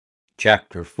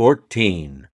Chapter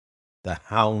 14. The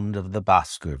Hound of the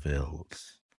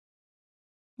Baskervilles.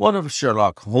 One of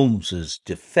Sherlock Holmes's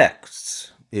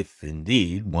defects, if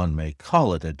indeed one may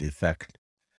call it a defect,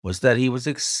 was that he was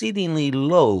exceedingly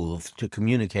loath to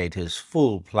communicate his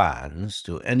full plans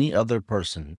to any other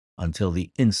person until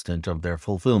the instant of their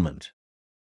fulfillment.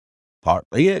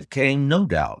 Partly it came, no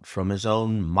doubt, from his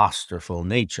own masterful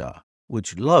nature,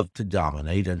 which loved to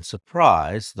dominate and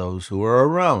surprise those who were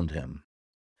around him.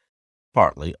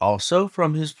 Partly also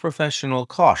from his professional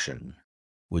caution,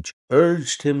 which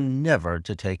urged him never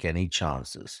to take any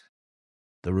chances.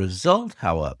 The result,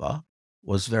 however,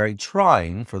 was very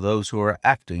trying for those who were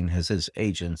acting as his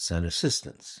agents and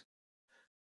assistants.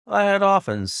 I had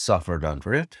often suffered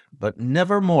under it, but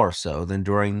never more so than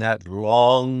during that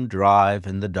long drive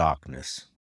in the darkness.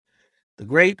 The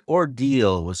great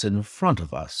ordeal was in front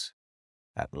of us.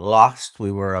 At last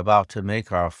we were about to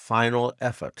make our final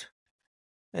effort.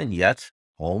 And yet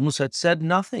Holmes had said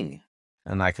nothing,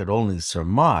 and I could only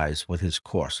surmise what his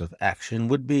course of action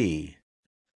would be.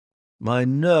 My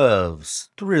nerves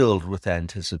thrilled with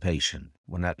anticipation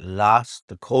when at last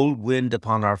the cold wind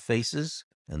upon our faces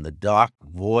and the dark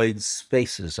void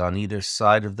spaces on either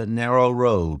side of the narrow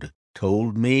road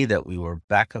told me that we were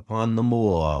back upon the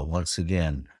moor once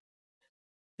again.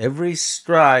 Every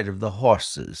stride of the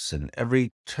horses and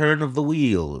every turn of the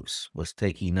wheels was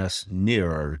taking us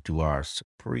nearer to our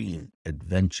supreme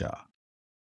adventure.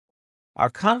 Our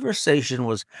conversation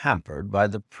was hampered by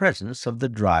the presence of the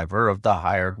driver of the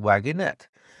hired wagonette,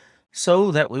 so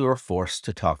that we were forced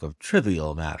to talk of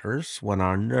trivial matters when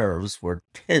our nerves were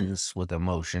tense with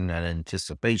emotion and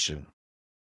anticipation.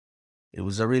 It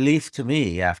was a relief to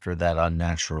me, after that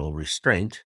unnatural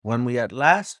restraint, when we at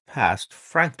last passed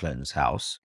Franklin's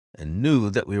house and knew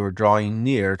that we were drawing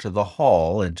near to the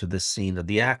hall and to the scene of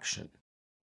the action.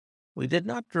 We did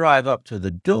not drive up to the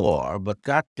door, but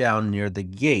got down near the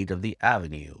gate of the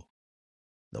avenue.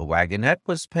 The wagonette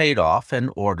was paid off and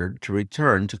ordered to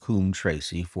return to Coombe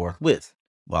Tracy forthwith,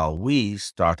 while we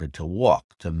started to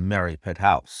walk to Merripit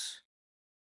House.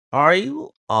 "Are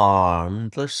you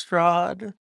armed,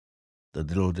 Lestrade?" The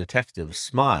little detective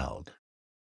smiled.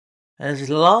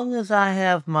 "As long as I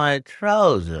have my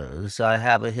trousers, I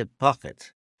have a hip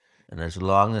pocket, and as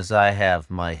long as I have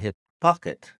my hip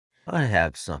pocket, I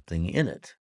have something in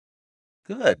it."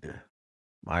 "Good.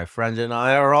 My friend and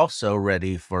I are also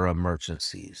ready for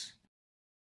emergencies."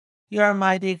 "You're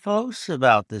mighty close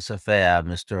about this affair,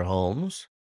 Mr. Holmes.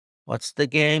 What's the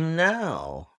game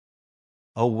now?"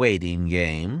 "A waiting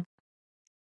game."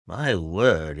 "My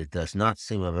word, it does not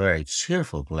seem a very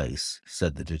cheerful place,"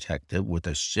 said the detective with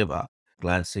a shiver,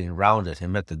 glancing round at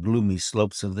him at the gloomy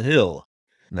slopes of the hill,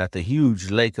 and at the huge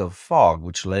lake of fog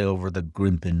which lay over the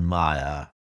Grimpen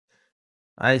mire.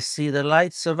 "I see the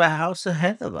lights of a house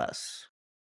ahead of us."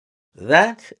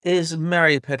 "That is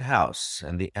Merripit House,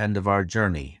 and the end of our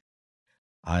journey.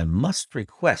 I must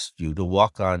request you to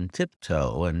walk on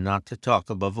tiptoe and not to talk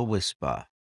above a whisper."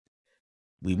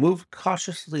 We moved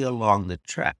cautiously along the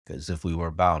track as if we were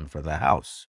bound for the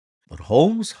house, but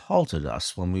Holmes halted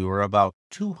us when we were about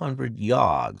 200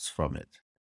 yards from it.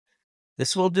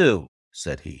 "This will do,"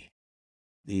 said he.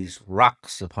 "These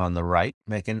rocks upon the right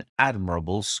make an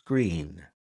admirable screen."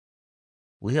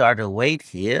 "We are to wait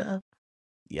here?"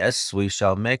 "Yes, we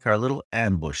shall make our little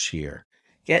ambush here.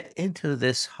 Get into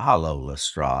this hollow,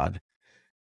 Lestrade.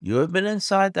 You have been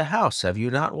inside the house, have you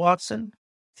not, Watson?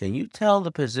 Can you tell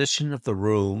the position of the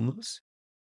rooms?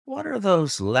 What are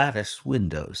those lattice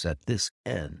windows at this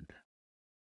end?"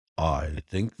 "I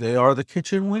think they are the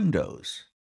kitchen windows."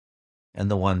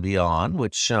 "And the one beyond,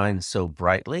 which shines so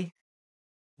brightly?"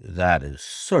 "That is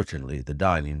certainly the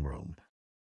dining room."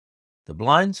 "The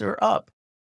blinds are up.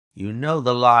 You know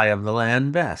the lie of the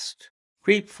land best.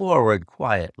 Creep forward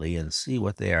quietly and see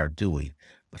what they are doing,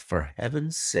 but for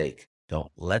heaven's sake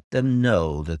don't let them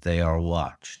know that they are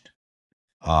watched."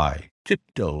 I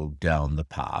tiptoed down the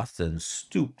path and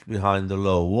stooped behind the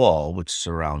low wall which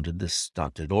surrounded the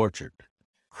stunted orchard.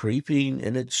 Creeping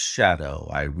in its shadow,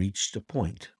 I reached a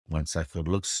point whence I could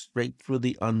look straight through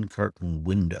the uncurtained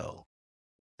window.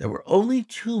 There were only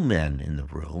two men in the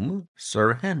room,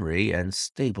 Sir Henry and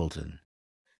Stapleton.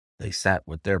 They sat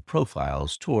with their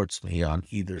profiles towards me on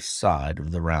either side of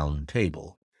the round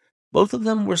table. Both of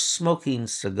them were smoking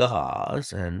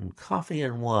cigars, and coffee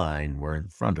and wine were in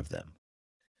front of them.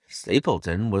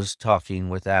 Stapleton was talking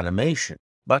with animation,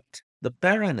 but the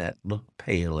baronet looked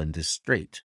pale and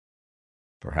distrait.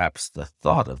 Perhaps the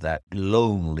thought of that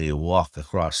lonely walk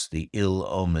across the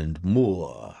ill-omened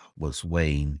moor was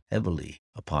weighing heavily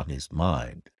upon his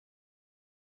mind.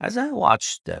 As I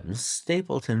watched them,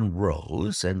 Stapleton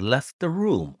rose and left the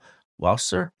room, while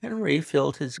Sir Henry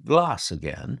filled his glass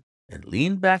again and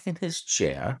leaned back in his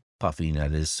chair, puffing at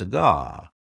his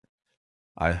cigar.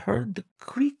 I heard the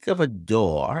creak of a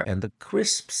door and the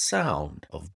crisp sound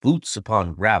of boots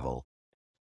upon gravel.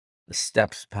 The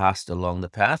steps passed along the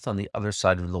path on the other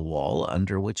side of the wall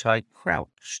under which I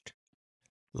crouched.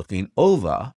 Looking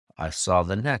over, I saw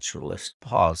the naturalist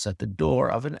pause at the door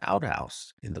of an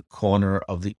outhouse in the corner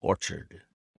of the orchard.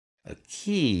 A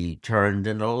key turned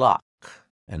in a lock,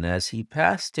 and as he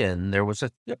passed in there was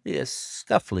a curious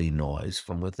scuffling noise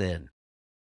from within.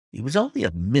 He was only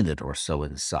a minute or so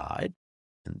inside,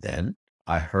 and then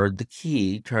I heard the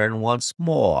key turn once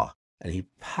more, and he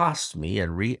passed me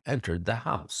and re-entered the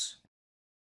house.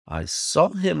 I saw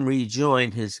him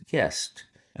rejoin his guest,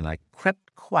 and I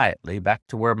crept quietly back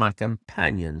to where my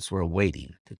companions were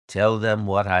waiting to tell them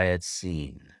what I had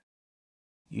seen.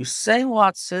 "You say,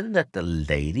 Watson, that the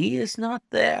lady is not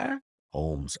there?"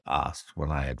 Holmes asked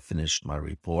when I had finished my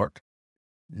report.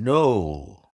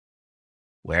 "No."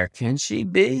 "Where can she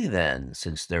be, then,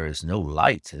 since there is no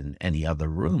light in any other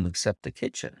room except the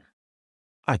kitchen?"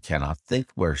 "I cannot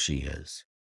think where she is.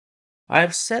 I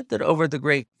have said that over the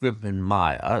great Grimpen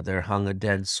Mire there hung a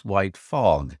dense white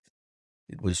fog.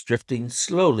 It was drifting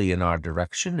slowly in our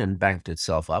direction and banked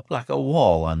itself up like a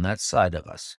wall on that side of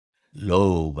us,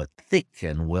 low but thick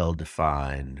and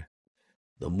well-defined.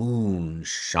 The moon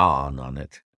shone on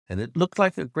it, and it looked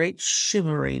like a great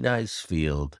shimmering ice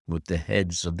field, with the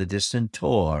heads of the distant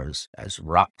tors as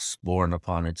rocks borne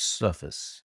upon its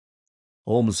surface.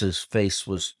 Holmes's face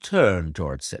was turned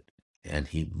towards it, and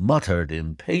he muttered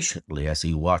impatiently as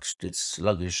he watched its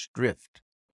sluggish drift.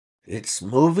 "It's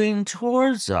moving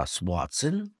towards us,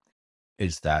 Watson."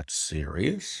 "Is that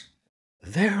serious?"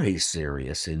 "Very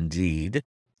serious indeed.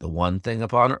 The one thing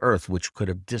upon earth which could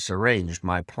have disarranged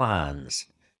my plans.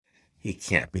 He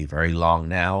can't be very long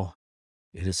now.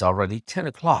 It is already 10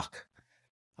 o'clock.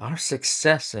 Our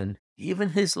success and even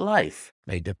his life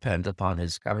may depend upon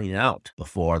his coming out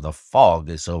before the fog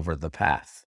is over the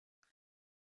path."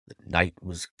 The night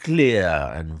was clear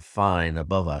and fine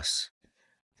above us.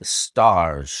 The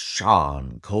stars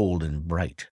shone cold and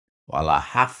bright, while a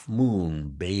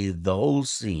half-moon bathed the whole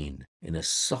scene in a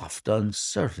soft,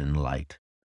 uncertain light.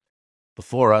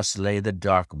 Before us lay the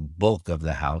dark bulk of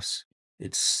the house,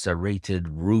 its serrated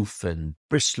roof and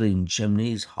bristling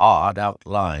chimneys hard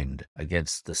outlined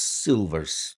against the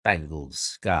silver-spangled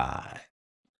sky.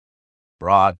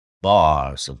 Broad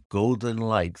bars of golden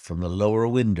light from the lower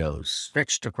windows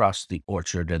stretched across the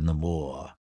orchard and the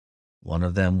moor. One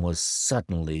of them was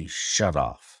suddenly shut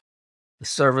off. The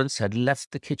servants had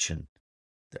left the kitchen.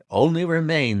 There only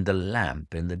remained the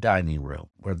lamp in the dining room,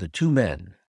 where the two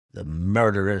men, the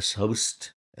murderous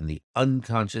host and the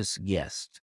unconscious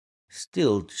guest,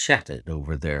 still chatted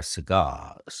over their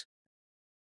cigars.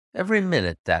 Every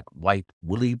minute that white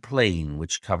woolly plain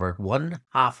which covered one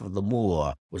half of the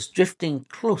moor was drifting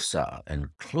closer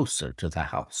and closer to the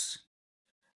house.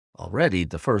 Already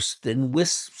the first thin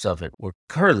wisps of it were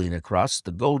curling across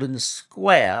the golden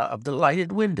square of the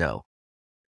lighted window.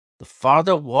 The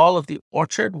farther wall of the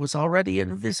orchard was already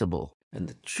invisible, and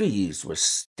the trees were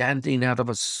standing out of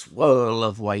a swirl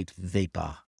of white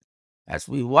vapor. As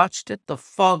we watched it, the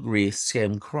fog wreaths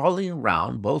came crawling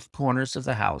round both corners of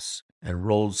the house and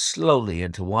rolled slowly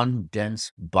into one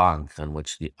dense bank on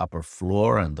which the upper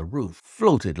floor and the roof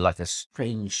floated like a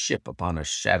strange ship upon a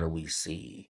shadowy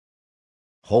sea.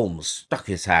 Holmes struck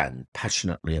his hand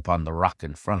passionately upon the rock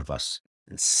in front of us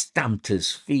and stamped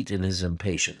his feet in his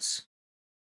impatience.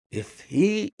 "If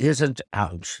he isn't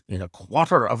out in a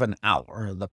quarter of an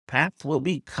hour, the path will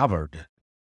be covered.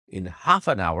 In half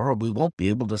an hour we won't be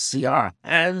able to see our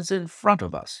hands in front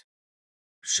of us.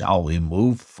 Shall we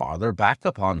move farther back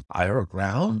upon higher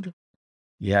ground?"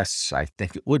 "Yes, I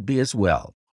think it would be as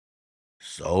well."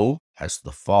 So, as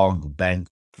the fog bank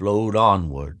flowed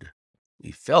onward,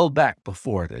 we fell back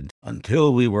before it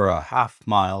until we were a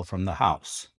half-mile from the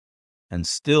house, and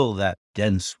still that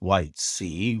dense white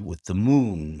sea, with the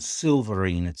moon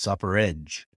silvering its upper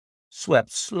edge,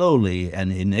 swept slowly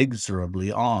and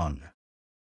inexorably on.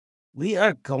 "We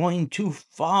are going too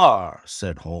far,"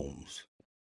 said Holmes.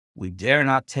 "We dare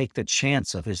not take the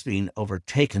chance of his being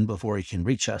overtaken before he can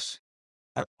reach us.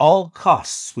 At all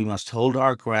costs we must hold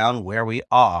our ground where we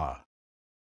are."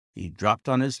 He dropped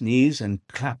on his knees and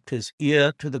clapped his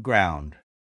ear to the ground.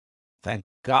 "Thank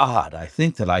God, I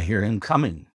think that I hear him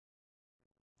coming."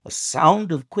 A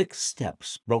sound of quick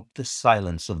steps broke the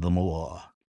silence of the moor.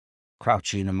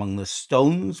 Crouching among the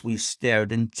stones, we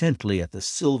stared intently at the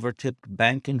silver-tipped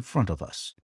bank in front of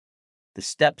us. The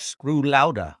steps grew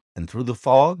louder, and through the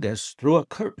fog, as through a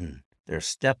curtain, there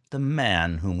stepped the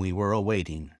man whom we were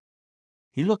awaiting.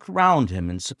 He looked round him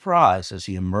in surprise as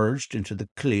he emerged into the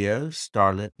clear,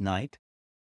 starlit night.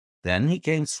 Then he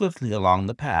came swiftly along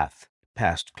the path,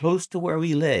 passed close to where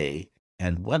we lay,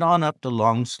 and went on up the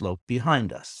long slope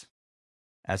behind us.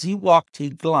 As he walked, he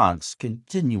glanced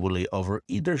continually over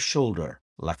either shoulder,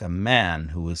 like a man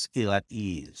who was ill at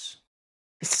ease.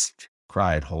 "Hist!"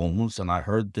 cried Holmes, and I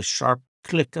heard the sharp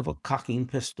click of a cocking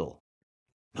pistol.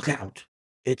 "Look out!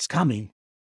 It's coming!"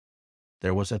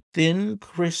 There was a thin,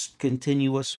 crisp,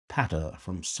 continuous patter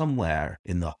from somewhere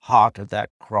in the heart of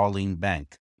that crawling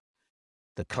bank.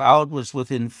 The cloud was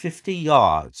within 50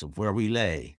 yards of where we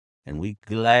lay, and we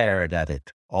glared at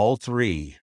it, all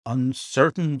three,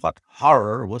 uncertain what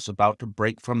horror was about to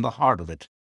break from the heart of it.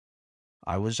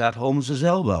 I was at Holmes's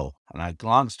elbow, and I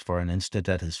glanced for an instant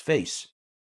at his face.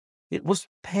 It was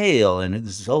pale and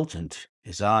exultant,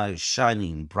 his eyes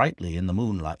shining brightly in the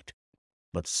moonlight.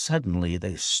 But suddenly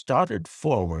they started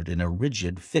forward in a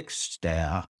rigid, fixed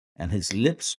stare, and his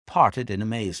lips parted in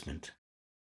amazement.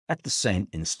 At the same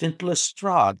instant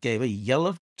Lestrade gave a yell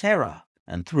of terror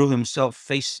and threw himself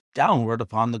face downward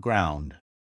upon the ground.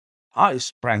 I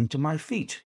sprang to my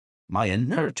feet, my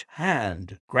inert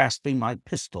hand grasping my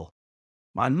pistol,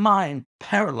 my mind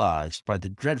paralyzed by the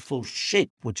dreadful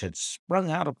shape which had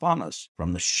sprung out upon us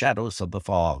from the shadows of the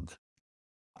fog.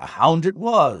 A hound it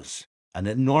was, an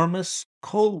enormous,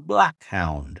 coal-black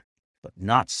hound, but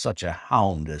not such a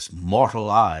hound as mortal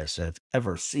eyes have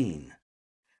ever seen.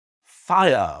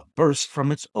 Fire burst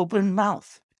from its open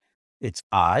mouth. Its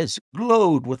eyes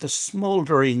glowed with a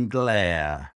smoldering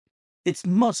glare. Its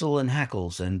muzzle and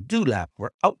hackles and dewlap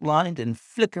were outlined in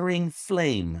flickering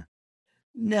flame.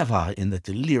 Never in the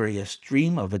delirious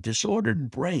dream of a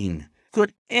disordered brain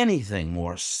could anything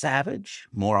more savage,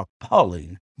 more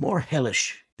appalling, more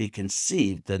hellish be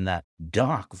conceived than that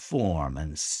dark form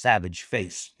and savage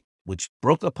face which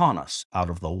broke upon us out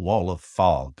of the wall of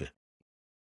fog.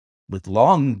 With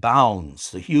long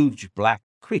bounds, the huge black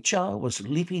creature was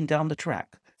leaping down the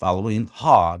track, following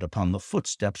hard upon the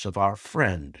footsteps of our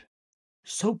friend.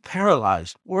 So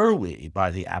paralyzed were we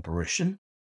by the apparition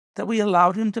that we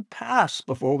allowed him to pass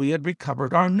before we had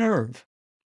recovered our nerve.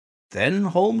 Then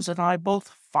Holmes and I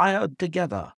both fired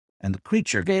together, and the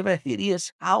creature gave a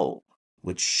hideous howl,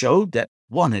 which showed that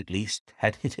one at least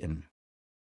had hit him.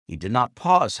 He did not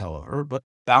pause, however, but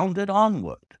bounded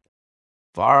onward.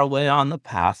 Far away on the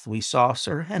path we saw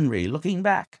Sir Henry looking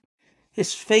back,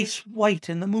 his face white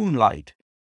in the moonlight,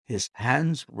 his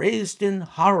hands raised in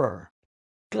horror,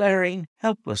 glaring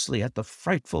helplessly at the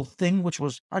frightful thing which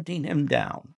was hunting him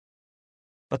down.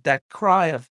 But that cry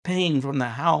of pain from the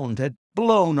hound had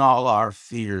blown all our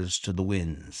fears to the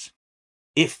winds.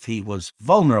 If he was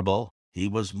vulnerable, he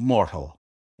was mortal,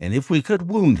 and if we could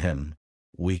wound him,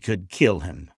 we could kill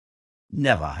him.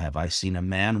 Never have I seen a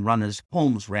man run as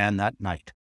Holmes ran that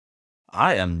night.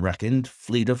 I am reckoned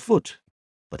fleet of foot,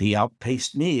 but he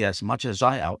outpaced me as much as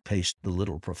I outpaced the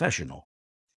little professional.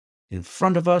 In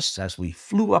front of us, as we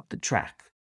flew up the track,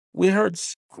 we heard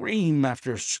scream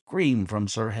after scream from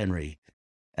Sir Henry,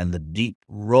 and the deep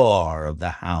roar of the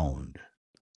hound.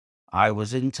 I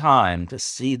was in time to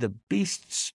see the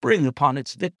beast spring upon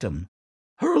its victim,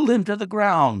 hurl him to the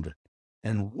ground,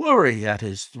 and worry at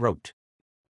his throat.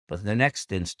 But the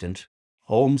next instant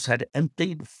Holmes had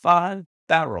emptied 5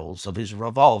 barrels of his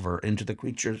revolver into the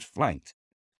creature's flank.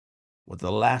 With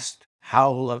a last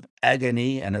howl of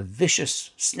agony and a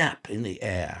vicious snap in the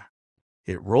air,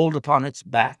 it rolled upon its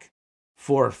back,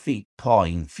 4 feet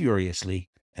pawing furiously,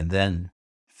 and then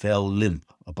fell limp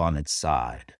upon its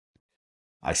side.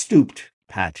 I stooped,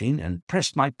 panting, and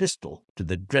pressed my pistol to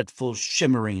the dreadful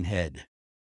shimmering head,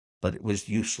 but it was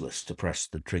useless to press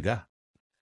the trigger.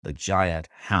 The giant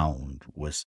hound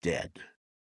was dead.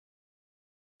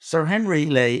 Sir Henry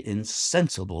lay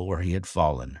insensible where he had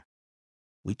fallen.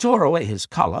 We tore away his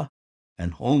collar,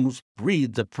 and Holmes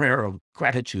breathed a prayer of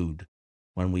gratitude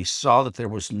when we saw that there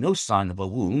was no sign of a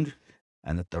wound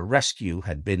and that the rescue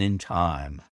had been in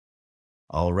time.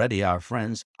 Already our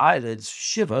friend's eyelids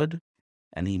shivered,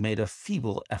 and he made a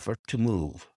feeble effort to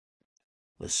move.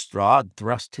 Lestrade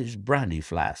thrust his brandy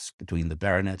flask between the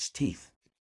baronet's teeth,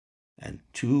 and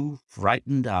 2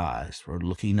 frightened eyes were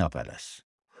looking up at us.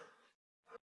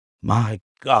 "My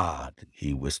God,"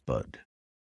 he whispered,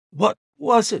 "what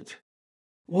was it?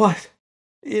 What,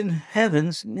 in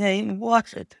heaven's name,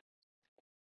 was it?"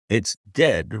 "It's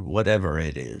dead, whatever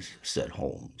it is," said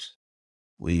Holmes.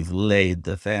 "We've laid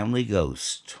the family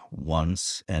ghost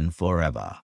once and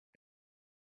forever."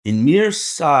 In mere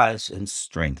size and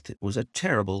strength it was a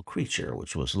terrible creature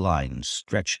which was lying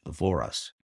stretched before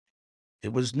us.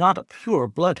 It was not a pure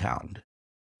bloodhound,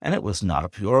 and it was not a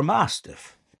pure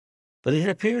mastiff. but it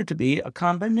appeared to be a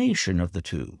combination of the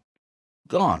two,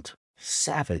 gaunt,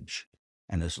 savage,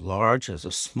 and as large as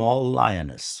a small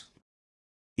lioness.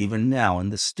 Even now, in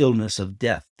the stillness of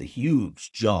death, the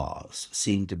huge jaws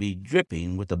seemed to be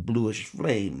dripping with a bluish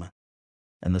flame,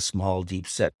 and the small,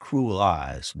 deep-set, cruel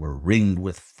eyes were ringed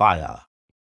with fire.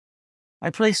 I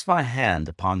placed my hand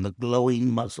upon the glowing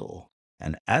muzzle,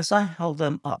 and as I held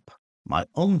them up, my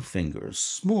own fingers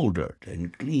smoldered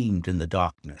and gleamed in the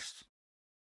darkness.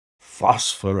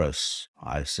 "Phosphorus,"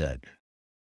 I said.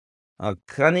 "A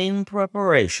cunning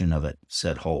preparation of it,"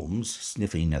 said Holmes,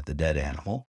 sniffing at the dead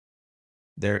animal.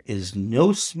 "There is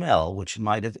no smell which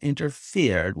might have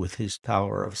interfered with his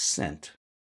power of scent.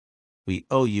 We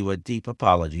owe you a deep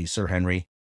apology, Sir Henry,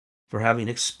 for having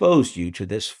exposed you to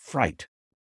this fright.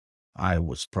 I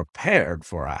was prepared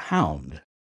for a hound,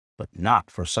 but not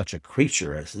for such a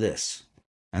creature as this,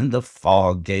 and the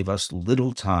fog gave us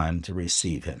little time to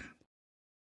receive him."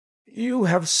 "You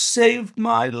have saved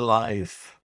my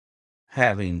life."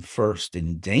 "Having first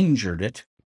endangered it.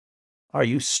 Are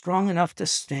you strong enough to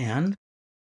stand?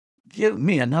 Give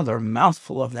me another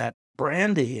mouthful of that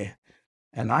brandy,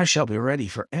 and I shall be ready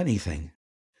for anything.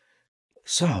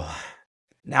 So,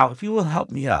 now if you will help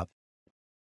me up,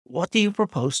 what do you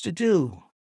propose to do?"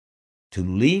 "To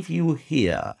leave you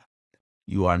here.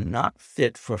 You are not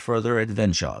fit for further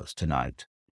adventures tonight.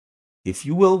 If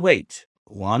you will wait,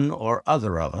 one or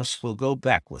other of us will go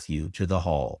back with you to the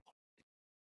hall."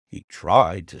 He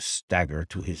tried to stagger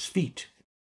to his feet,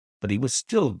 but he was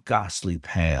still ghastly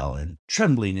pale and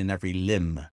trembling in every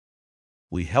limb.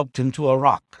 We helped him to a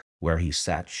rock, where he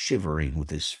sat shivering with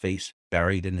his face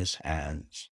buried in his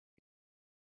hands.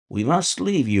 "We must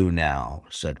leave you now,"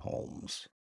 said Holmes.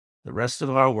 "The rest of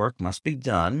our work must be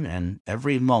done, and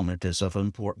every moment is of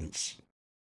importance.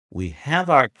 We have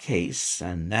our case,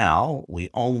 and now we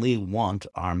only want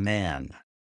our man.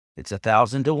 It's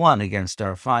 1,000 to 1 against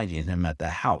our finding him at the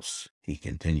house," he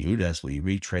continued as we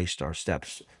retraced our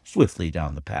steps swiftly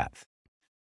down the path.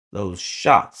 "Those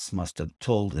shots must have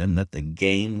told him that the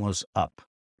game was up.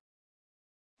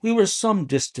 We were some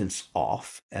distance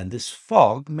off, and this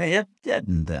fog may have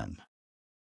deadened them.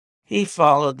 He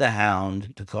followed the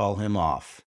hound to call him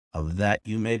off. Of that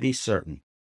you may be certain.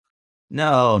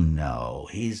 No, no,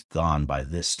 he's gone by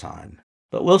this time.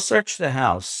 But we'll search the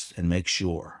house and make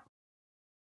sure."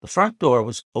 The front door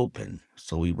was open,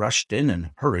 so we rushed in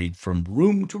and hurried from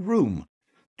room to room,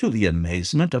 to the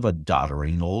amazement of a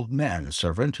doddering old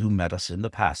man-servant who met us in the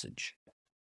passage.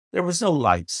 There was no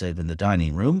light save in the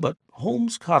dining-room, but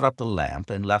Holmes caught up the lamp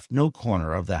and left no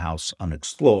corner of the house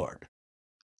unexplored.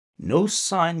 No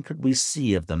sign could we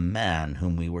see of the man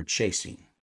whom we were chasing.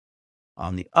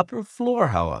 On the upper floor,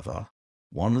 however,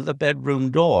 one of the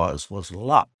bedroom doors was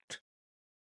locked.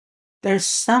 "There's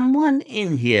someone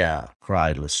in here,"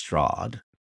 cried Lestrade.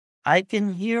 "I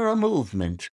can hear a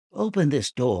movement. Open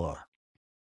this door."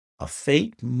 A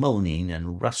faint moaning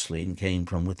and rustling came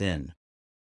from within.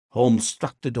 Holmes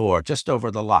struck the door just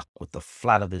over the lock with the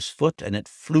flat of his foot, and it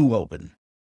flew open.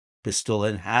 Pistol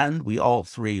in hand, we all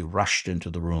three rushed into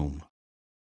the room.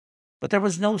 But there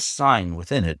was no sign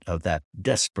within it of that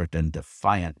desperate and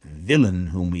defiant villain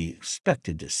whom we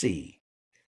expected to see.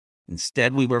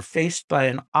 Instead, we were faced by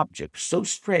an object so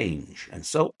strange and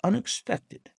so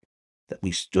unexpected that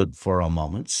we stood for a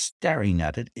moment staring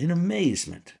at it in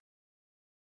amazement.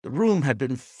 The room had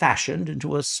been fashioned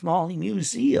into a small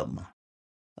museum,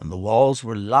 and the walls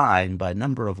were lined by a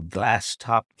number of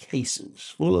glass-topped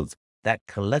cases full of that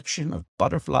collection of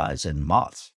butterflies and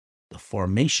moths, the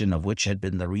formation of which had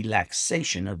been the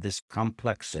relaxation of this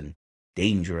complex and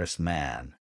dangerous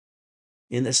man.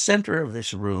 In the center of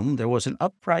this room there was an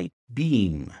upright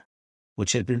beam,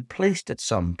 which had been placed at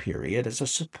some period as a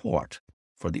support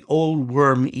for the old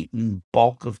worm-eaten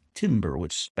balk of timber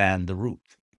which spanned the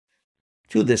roof.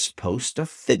 To this post a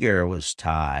figure was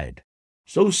tied,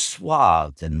 so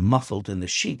swathed and muffled in the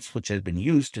sheets which had been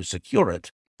used to secure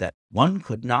it that one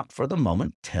could not for the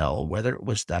moment tell whether it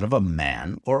was that of a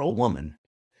man or a woman.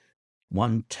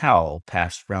 One towel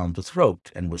passed round the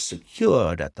throat and was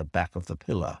secured at the back of the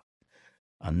pillow.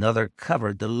 Another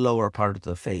covered the lower part of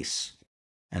the face,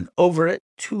 and over it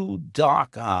 2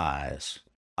 dark eyes,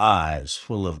 eyes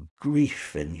full of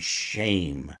grief and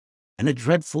shame, and a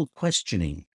dreadful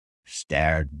questioning,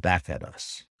 stared back at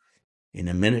us. In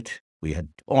a minute we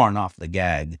had torn off the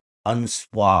gag,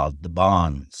 unswathed the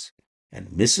bonds, and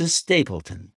Mrs.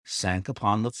 Stapleton sank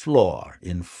upon the floor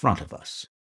in front of us.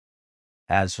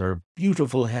 As her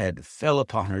beautiful head fell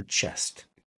upon her chest,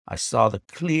 I saw the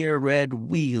clear red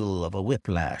wheal of a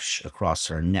whiplash across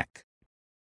her neck.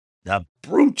 "The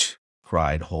brute!"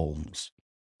 cried Holmes.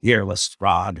 "Here,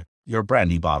 Lestrade, your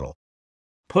brandy bottle.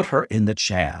 Put her in the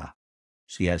chair.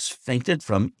 She has fainted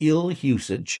from ill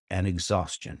usage and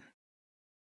exhaustion."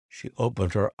 She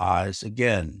opened her eyes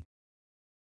again.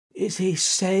 "Is he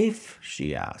safe?"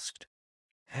 she asked.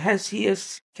 "Has he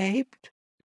escaped?"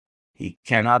 "He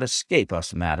cannot escape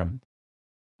us, madam."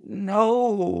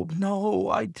 "No, no,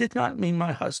 I did not mean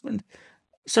my husband.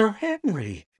 Sir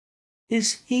Henry,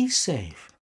 is he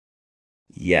safe?"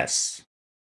 "Yes."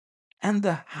 "And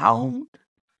the hound?"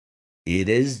 "It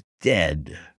is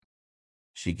dead."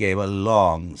 She gave a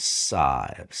long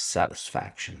sigh of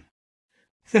satisfaction.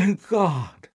 "Thank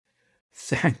God!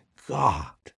 Thank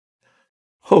God!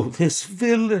 Oh, this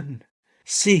villain!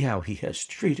 See how he has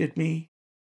treated me!"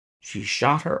 She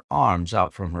shot her arms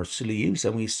out from her sleeves,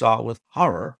 and we saw with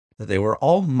horror that they were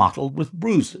all mottled with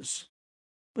bruises.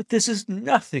 "But this is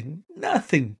nothing,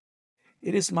 nothing.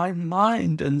 It is my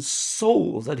mind and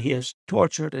soul that he has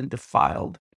tortured and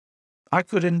defiled. I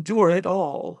could endure it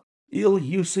all, ill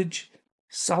usage,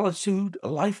 solitude, a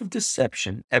life of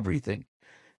deception, everything,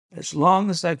 as long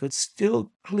as I could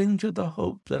still cling to the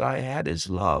hope that I had his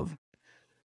love.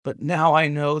 But now I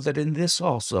know that in this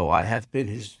also I have been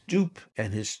his dupe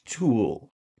and his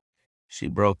tool." She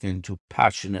broke into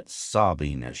passionate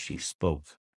sobbing as she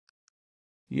spoke.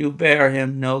 "You bear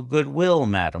him no good will,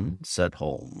 madam," said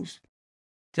Holmes.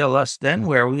 "Tell us then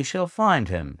where we shall find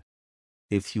him.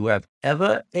 If you have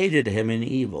ever aided him in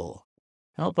evil,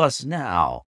 help us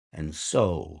now, and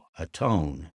so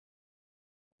atone."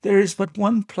 "There is but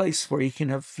one place where he can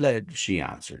have fled," she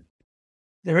answered.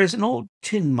 "There is an old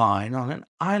tin mine on an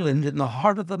island in the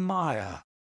heart of the mire.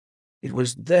 It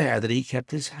was there that he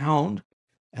kept his hound,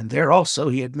 and there also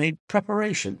he had made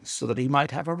preparations so that he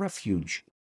might have a refuge.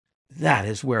 That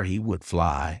is where he would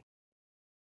fly."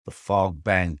 The fog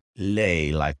bank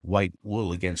lay like white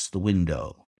wool against the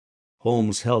window.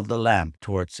 Holmes held the lamp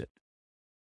towards it.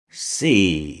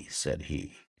 "See," said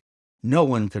he, "no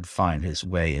one could find his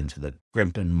way into the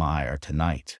Grimpen mire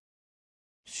tonight."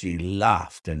 She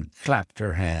laughed and clapped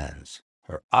her hands.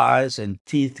 Her eyes and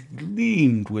teeth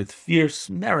gleamed with fierce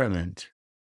merriment.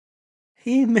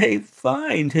 "He may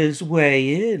find his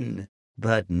way in,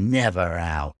 but never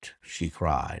out," she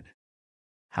cried.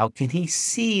 "How can he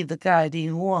see the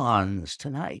guiding wands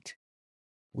tonight?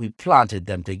 We planted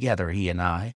them together, he and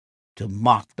I, to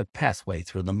mark the pathway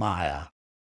through the mire.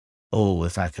 Oh,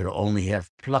 if I could only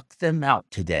have plucked them out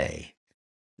today!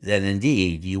 Then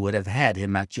indeed you would have had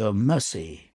him at your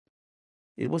mercy."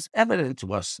 It was evident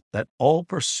to us that all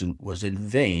pursuit was in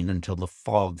vain until the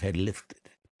fog had lifted.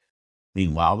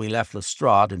 Meanwhile we left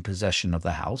Lestrade in possession of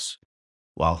the house,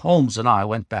 while Holmes and I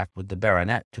went back with the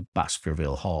baronet to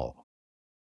Baskerville Hall.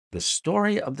 The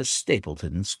story of the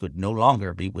Stapletons could no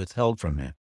longer be withheld from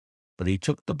him, but he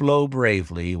took the blow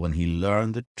bravely when he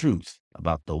learned the truth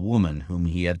about the woman whom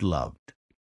he had loved.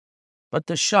 But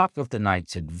the shock of the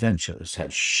night's adventures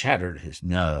had shattered his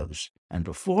nerves, and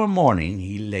before morning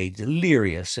he lay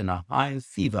delirious in a high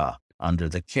fever under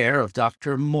the care of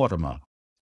Dr. Mortimer.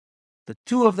 The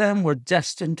two of them were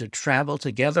destined to travel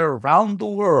together round the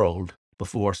world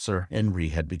before Sir Henry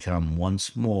had become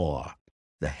once more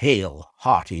the hale,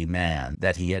 hearty man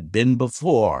that he had been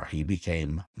before he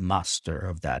became master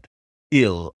of that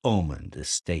ill-omened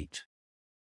estate.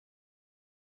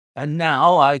 And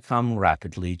now I come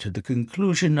rapidly to the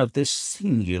conclusion of this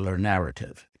singular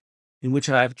narrative, in which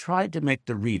I have tried to make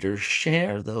the reader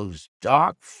share those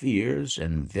dark fears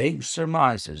and vague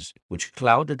surmises which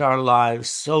clouded our lives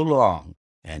so long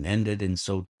and ended in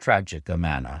so tragic a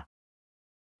manner.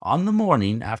 On the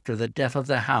morning after the death of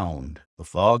the hound, the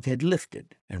fog had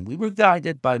lifted, and we were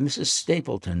guided by Mrs.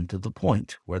 Stapleton to the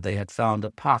point where they had found a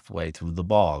pathway through the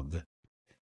bog.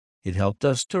 It helped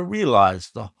us to realize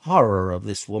the horror of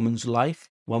this woman's life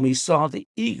when we saw the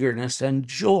eagerness and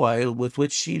joy with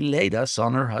which she laid us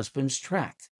on her husband's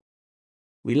track.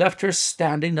 We left her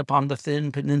standing upon the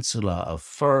thin peninsula of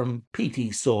firm,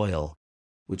 peaty soil,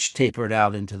 which tapered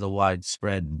out into the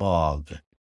widespread bog.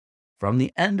 From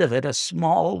the end of it a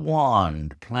small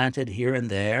wand, planted here and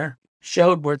there,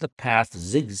 showed where the path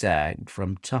zigzagged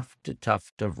from tuft to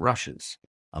tuft of rushes,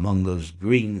 among those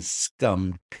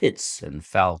green-scummed pits and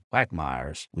foul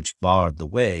quagmires which barred the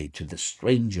way to the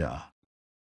stranger.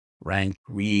 Rank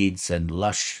reeds and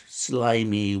lush,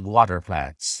 slimy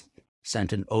water-plants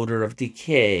sent an odor of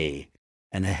decay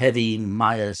and a heavy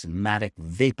miasmatic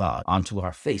vapor onto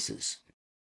our faces,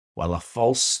 while a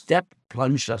false step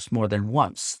plunged us more than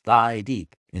once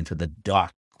thigh-deep into the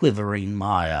dark, quivering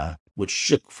mire, which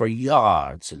shook for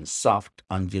yards in soft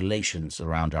undulations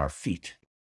around our feet.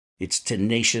 Its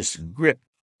tenacious grip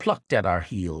plucked at our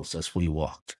heels as we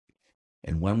walked,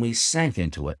 and when we sank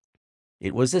into it,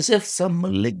 It was as if some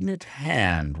malignant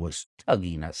hand was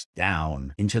tugging us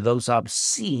down into those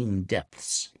obscene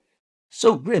depths.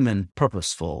 So grim and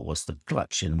purposeful was the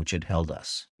clutch in which it held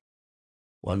us.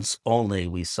 Once only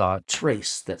we saw a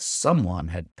trace that someone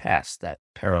had passed that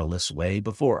perilous way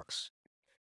before us.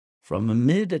 From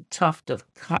amid a tuft of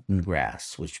cotton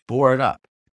grass which bore it up,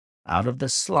 out of the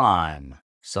slime,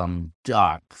 some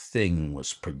dark thing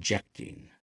was projecting.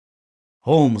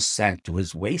 Holmes sank to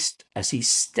his waist as he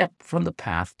stepped from the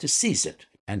path to seize it,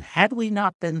 and had we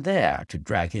not been there to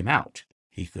drag him out,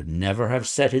 he could never have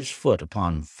set his foot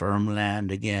upon firm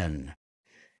land again.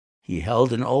 He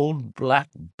held an old black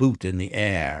boot in the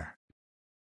air.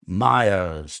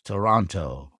 Myers,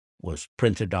 Toronto, was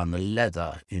printed on the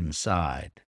leather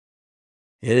inside.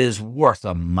 "It is worth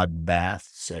a mud bath,"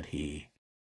 said he.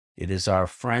 "It is our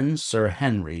friend Sir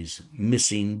Henry's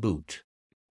missing boot."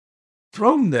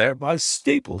 "Thrown there by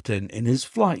Stapleton in his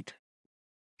flight."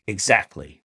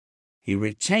 "Exactly. He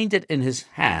retained it in his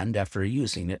hand after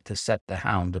using it to set the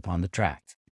hound upon the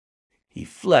track. He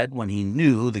fled when he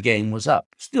knew the game was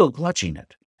up, still clutching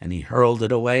it, and he hurled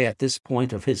it away at this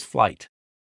point of his flight.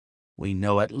 We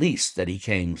know at least that he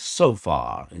came so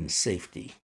far in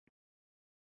safety.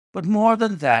 But more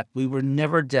than that we were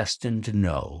never destined to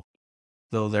know,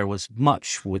 though there was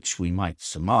much which we might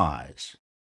surmise.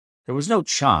 There was no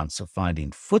chance of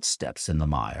finding footsteps in the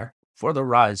mire, for the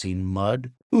rising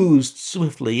mud oozed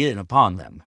swiftly in upon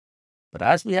them. But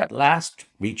as we at last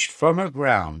reached firmer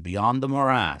ground beyond the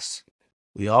morass,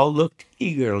 we all looked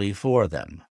eagerly for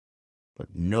them,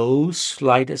 but no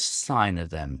slightest sign of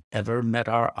them ever met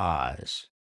our eyes.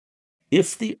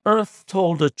 If the earth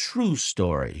told a true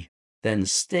story, then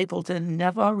Stapleton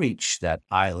never reached that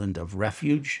island of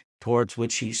refuge towards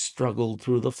which he struggled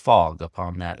through the fog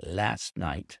upon that last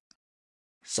night.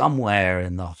 Somewhere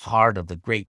in the heart of the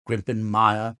great Grimpen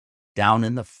mire, down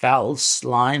in the foul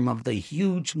slime of the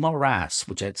huge morass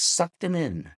which had sucked him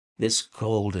in, this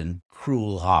cold and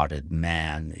cruel-hearted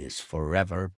man is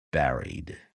forever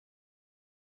buried.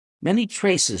 Many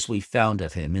traces we found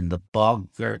of him in the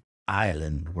bog-girt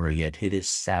island where he had hid his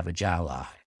savage ally.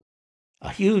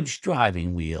 A huge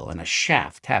driving wheel and a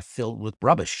shaft half filled with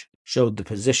rubbish showed the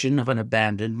position of an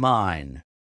abandoned mine.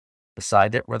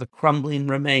 Beside it were the crumbling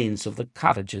remains of the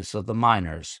cottages of the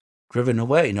miners, driven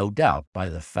away, no doubt, by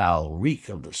the foul reek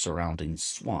of the surrounding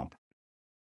swamp.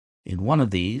 In one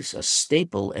of these, a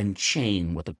staple and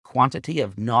chain with a quantity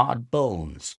of gnawed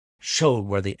bones showed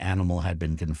where the animal had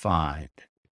been confined.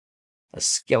 A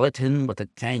skeleton with a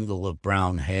tangle of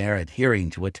brown hair adhering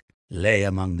to it lay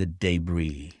among the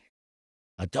debris.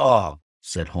 "A dog,"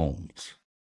 said Holmes.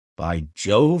 "By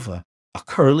Jove, a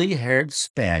curly-haired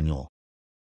spaniel.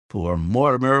 Poor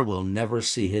Mortimer will never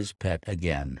see his pet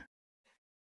again.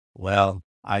 Well,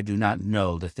 I do not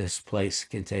know that this place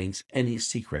contains any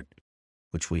secret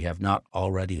which we have not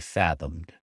already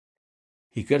fathomed.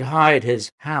 He could hide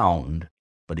his hound,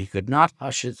 but he could not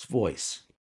hush its voice,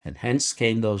 and hence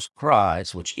came those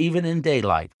cries which even in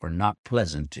daylight were not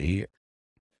pleasant to hear.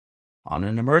 On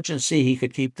an emergency he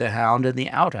could keep the hound in the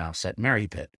outhouse at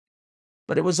Merrypit,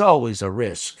 but it was always a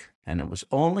risk, and it was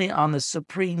only on the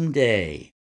supreme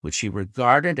day, which he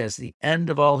regarded as the end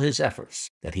of all his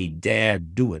efforts, that he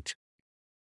dared do it.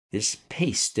 This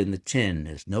paste in the tin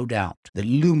is no doubt the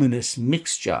luminous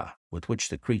mixture with which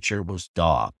the creature was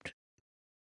daubed.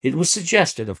 It was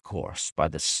suggested, of course, by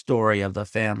the story of the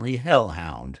family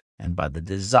hell-hound, and by the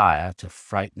desire to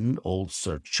frighten old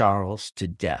Sir Charles to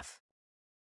death.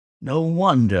 No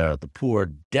wonder the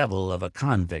poor devil of a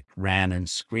convict ran and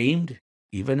screamed,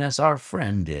 even as our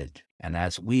friend did, and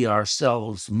as we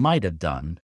ourselves might have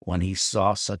done when he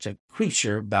saw such a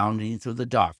creature bounding through the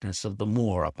darkness of the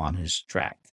moor upon his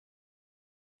track.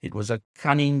 It was a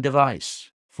cunning device,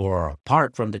 for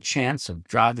apart from the chance of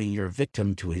driving your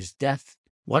victim to his death,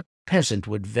 what peasant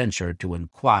would venture to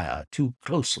inquire too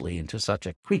closely into such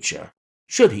a creature,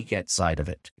 should he get sight of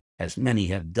it, as many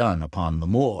have done upon the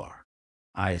moor?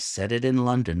 I said it in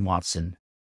London, Watson,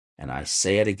 and I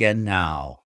say it again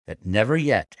now, that never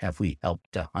yet have we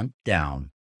helped to hunt down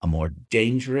a more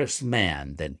dangerous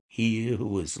man than he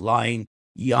who is lying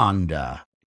yonder.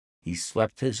 He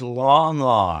swept his long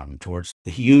arm towards the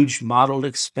huge mottled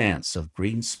expanse of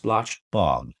green-splotched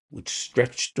bog which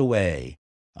stretched away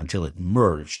until it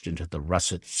merged into the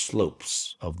russet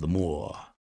slopes of the moor.